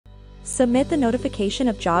Submit the notification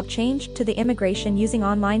of job change to the immigration using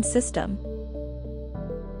online system.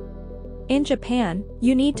 In Japan,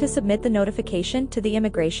 you need to submit the notification to the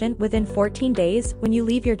immigration within 14 days when you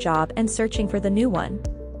leave your job and searching for the new one,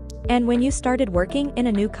 and when you started working in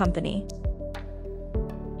a new company.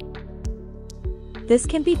 This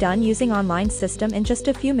can be done using online system in just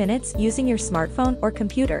a few minutes using your smartphone or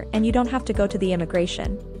computer, and you don't have to go to the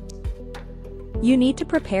immigration. You need to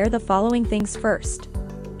prepare the following things first: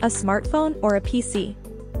 a smartphone or a PC,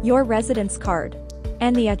 your residence card,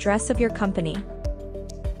 and the address of your company.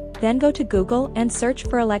 Then go to Google and search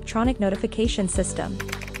for electronic notification system.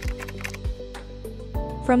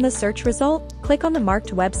 From the search result, click on the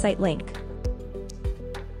marked website link.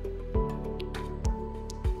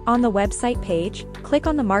 On the website page, click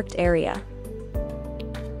on the marked area.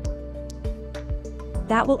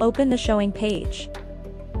 That will open the showing page.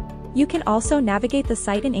 You can also navigate the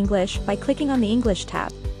site in English by clicking on the English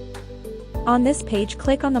tab. On this page,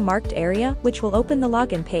 click on the marked area, which will open the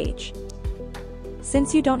login page.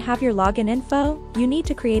 Since you don't have your login info, you need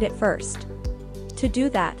to create it first. To do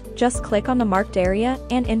that, just click on the marked area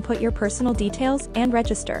and input your personal details and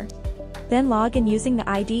register. Then log in using the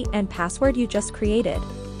ID and password you just created.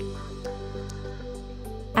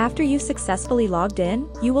 After you successfully logged in,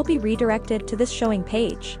 you will be redirected to this showing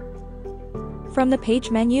page. From the page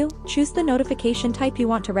menu, choose the notification type you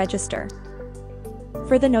want to register.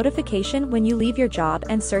 For the notification when you leave your job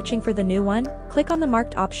and searching for the new one, click on the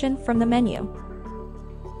marked option from the menu.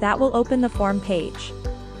 That will open the form page.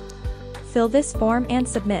 Fill this form and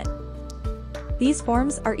submit. These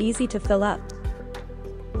forms are easy to fill up.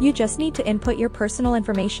 You just need to input your personal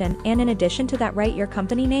information, and in addition to that, write your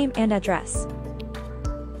company name and address.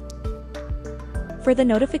 For the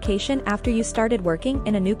notification after you started working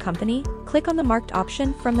in a new company, click on the marked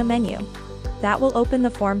option from the menu. That will open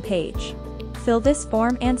the form page. Fill this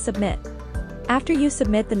form and submit. After you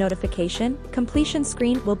submit the notification, completion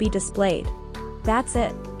screen will be displayed. That's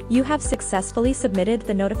it. You have successfully submitted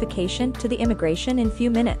the notification to the immigration in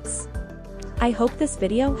few minutes. I hope this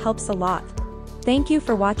video helps a lot. Thank you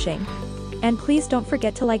for watching. And please don't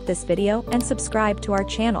forget to like this video and subscribe to our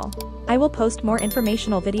channel. I will post more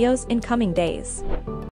informational videos in coming days.